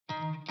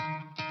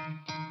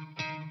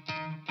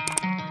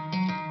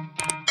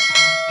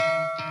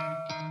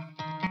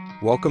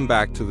Welcome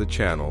back to the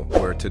channel,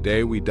 where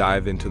today we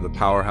dive into the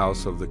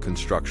powerhouse of the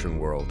construction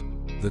world.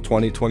 The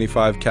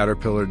 2025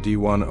 Caterpillar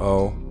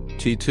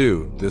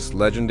D10T2, this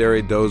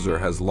legendary dozer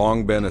has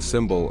long been a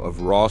symbol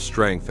of raw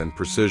strength and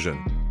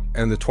precision,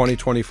 and the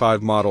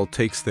 2025 model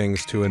takes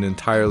things to an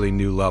entirely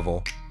new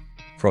level.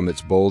 From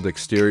its bold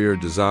exterior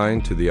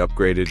design to the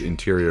upgraded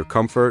interior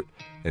comfort,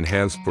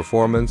 enhanced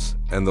performance,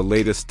 and the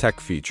latest tech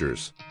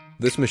features,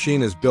 this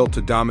machine is built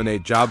to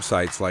dominate job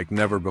sites like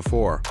never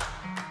before.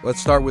 Let's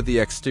start with the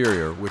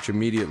exterior, which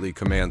immediately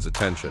commands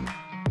attention.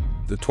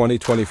 The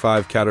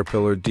 2025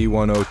 Caterpillar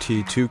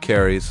D10T2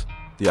 carries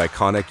the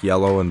iconic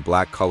yellow and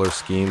black color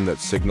scheme that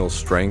signals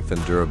strength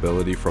and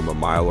durability from a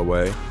mile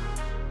away.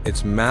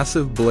 Its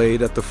massive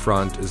blade at the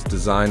front is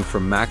designed for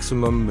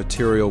maximum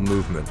material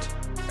movement,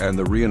 and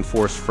the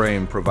reinforced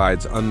frame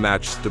provides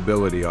unmatched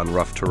stability on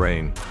rough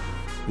terrain.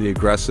 The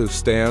aggressive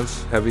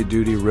stance,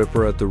 heavy-duty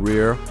ripper at the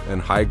rear,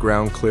 and high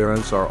ground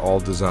clearance are all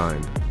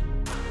designed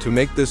to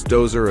make this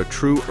dozer a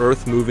true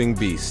earth-moving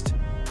beast.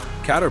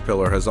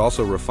 Caterpillar has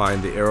also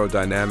refined the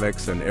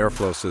aerodynamics and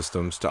airflow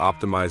systems to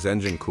optimize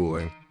engine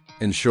cooling,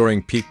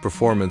 ensuring peak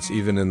performance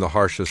even in the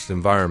harshest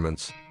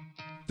environments.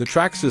 The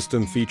track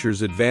system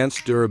features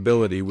advanced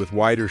durability with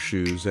wider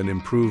shoes and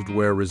improved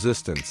wear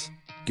resistance,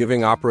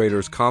 giving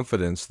operators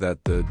confidence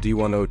that the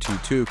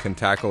D10T2 can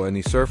tackle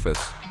any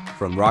surface,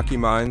 from rocky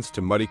mines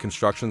to muddy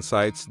construction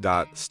sites.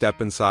 Step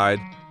inside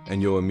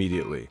and you'll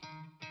immediately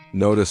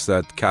notice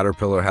that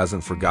Caterpillar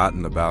hasn't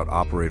forgotten about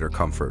operator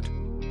comfort.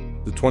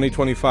 The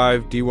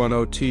 2025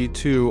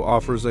 D10T2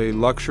 offers a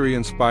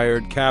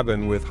luxury-inspired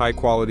cabin with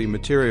high-quality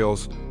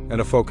materials and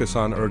a focus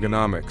on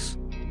ergonomics.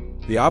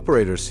 The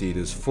operator seat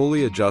is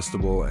fully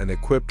adjustable and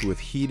equipped with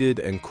heated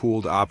and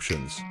cooled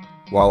options,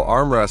 while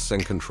armrests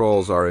and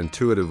controls are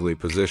intuitively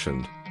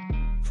positioned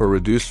for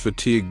reduced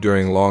fatigue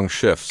during long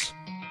shifts.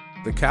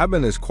 The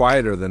cabin is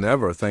quieter than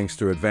ever thanks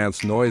to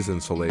advanced noise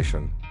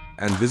insulation,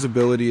 and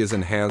visibility is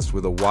enhanced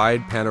with a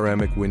wide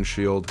panoramic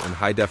windshield and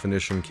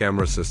high-definition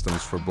camera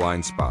systems for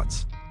blind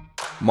spots.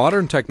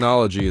 Modern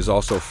technology is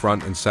also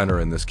front and center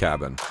in this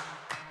cabin.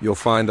 You'll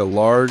find a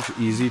large,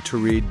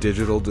 easy-to-read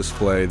digital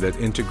display that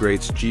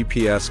integrates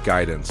GPS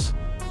guidance,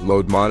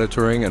 load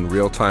monitoring, and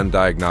real-time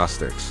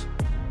diagnostics.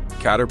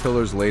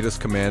 Caterpillar's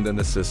latest command and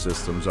assist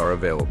systems are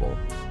available,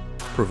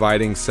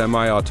 providing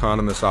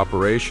semi-autonomous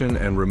operation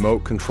and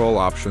remote control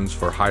options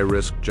for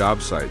high-risk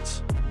job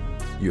sites.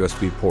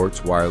 USB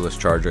ports, wireless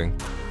charging,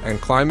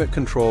 and climate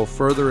control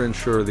further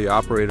ensure the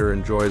operator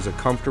enjoys a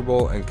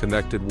comfortable and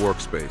connected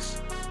workspace,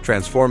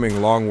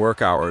 transforming long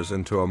work hours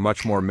into a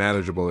much more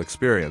manageable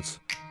experience.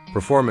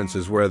 Performance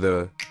is where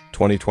the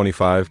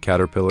 2025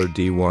 Caterpillar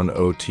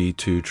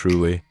D10T2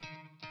 truly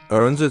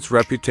earns its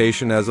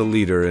reputation as a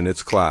leader in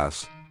its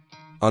class.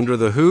 Under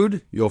the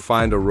hood, you'll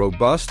find a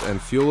robust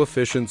and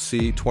fuel-efficient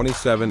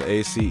C27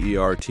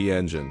 ACERT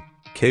engine,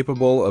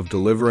 capable of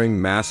delivering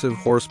massive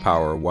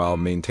horsepower while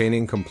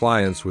maintaining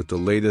compliance with the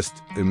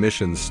latest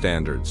emissions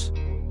standards.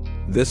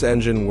 This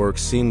engine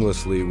works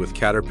seamlessly with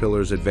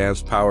Caterpillar's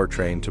advanced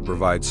powertrain to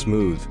provide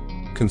smooth,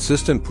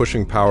 consistent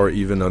pushing power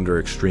even under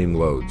extreme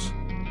loads.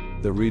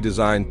 The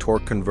redesigned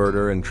torque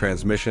converter and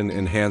transmission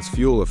enhance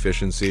fuel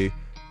efficiency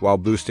while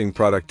boosting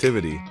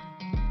productivity,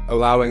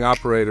 allowing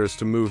operators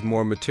to move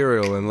more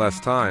material in less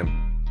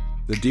time.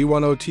 The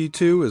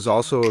D10T2 is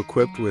also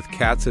equipped with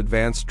CAT's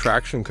advanced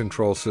traction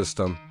control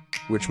system,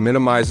 which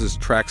minimizes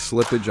track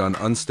slippage on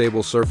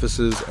unstable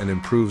surfaces and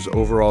improves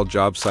overall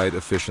job site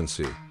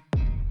efficiency.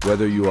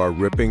 Whether you are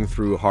ripping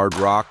through hard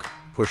rock,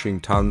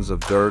 pushing tons of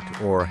dirt,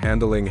 or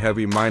handling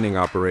heavy mining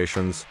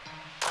operations,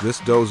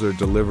 this dozer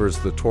delivers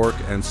the torque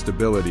and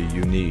stability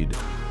you need.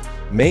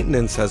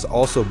 Maintenance has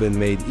also been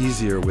made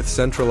easier with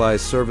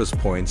centralized service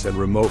points and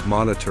remote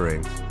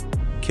monitoring,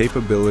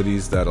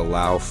 capabilities that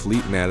allow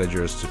fleet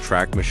managers to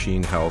track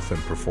machine health and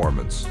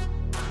performance.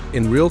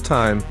 In real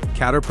time,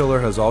 Caterpillar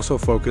has also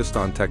focused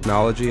on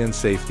technology and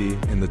safety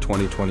in the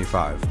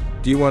 2025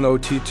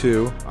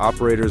 D10T2.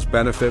 Operators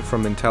benefit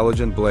from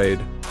intelligent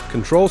blade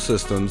control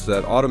systems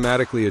that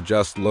automatically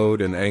adjust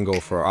load and angle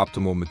for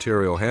optimal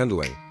material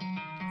handling.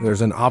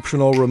 There's an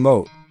optional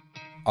remote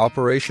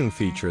operation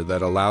feature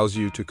that allows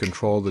you to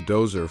control the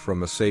dozer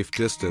from a safe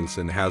distance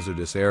in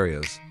hazardous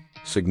areas,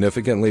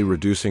 significantly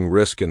reducing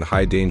risk in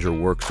high-danger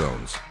work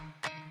zones.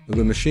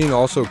 The machine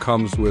also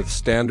comes with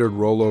standard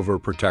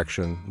rollover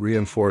protection,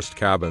 reinforced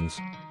cabins,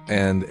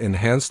 and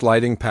enhanced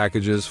lighting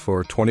packages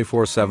for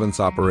 24/7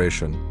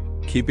 operation,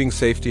 keeping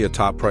safety a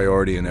top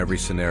priority in every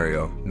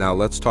scenario. Now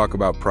let's talk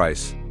about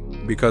price,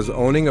 because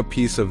owning a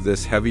piece of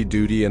this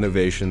heavy-duty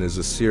innovation is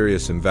a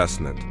serious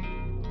investment.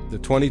 The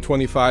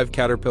 2025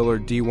 Caterpillar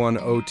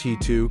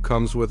D10T2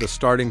 comes with a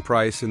starting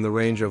price in the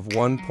range of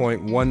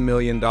 $1.1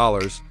 million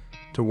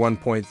to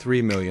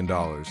 $1.3 million,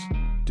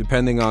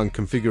 depending on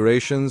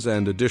configurations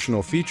and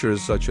additional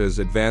features such as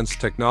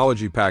advanced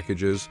technology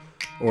packages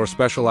or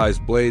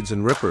specialized blades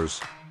and rippers.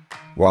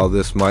 While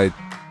this might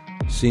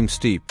seem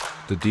steep,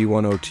 the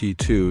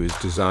D10T2 is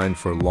designed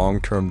for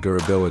long-term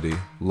durability,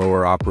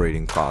 lower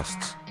operating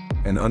costs,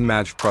 and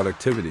unmatched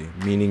productivity,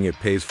 meaning it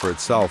pays for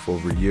itself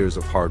over years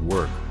of hard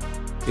work.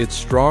 Its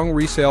strong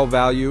resale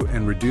value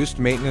and reduced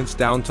maintenance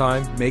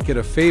downtime make it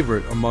a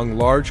favorite among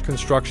large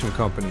construction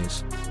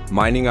companies,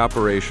 mining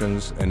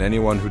operations, and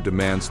anyone who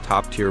demands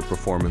top-tier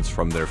performance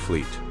from their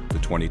fleet. The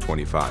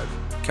 2025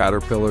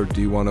 Caterpillar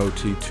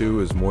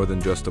D10T2 is more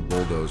than just a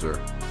bulldozer.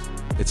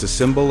 It's a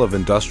symbol of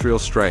industrial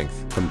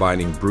strength,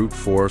 combining brute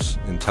force,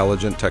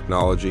 intelligent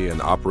technology,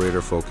 and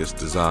operator-focused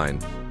design.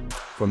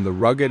 From the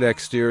rugged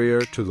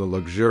exterior to the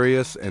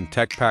luxurious and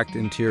tech-packed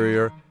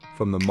interior,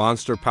 from the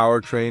monster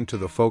powertrain to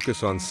the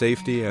focus on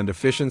safety and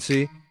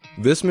efficiency,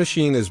 this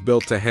machine is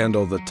built to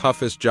handle the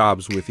toughest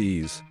jobs with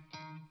ease.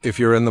 If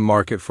you're in the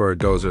market for a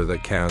dozer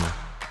that can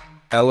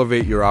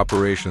elevate your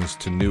operations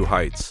to new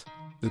heights,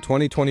 the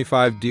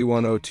 2025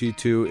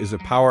 D10T2 is a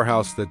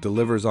powerhouse that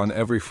delivers on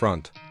every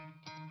front.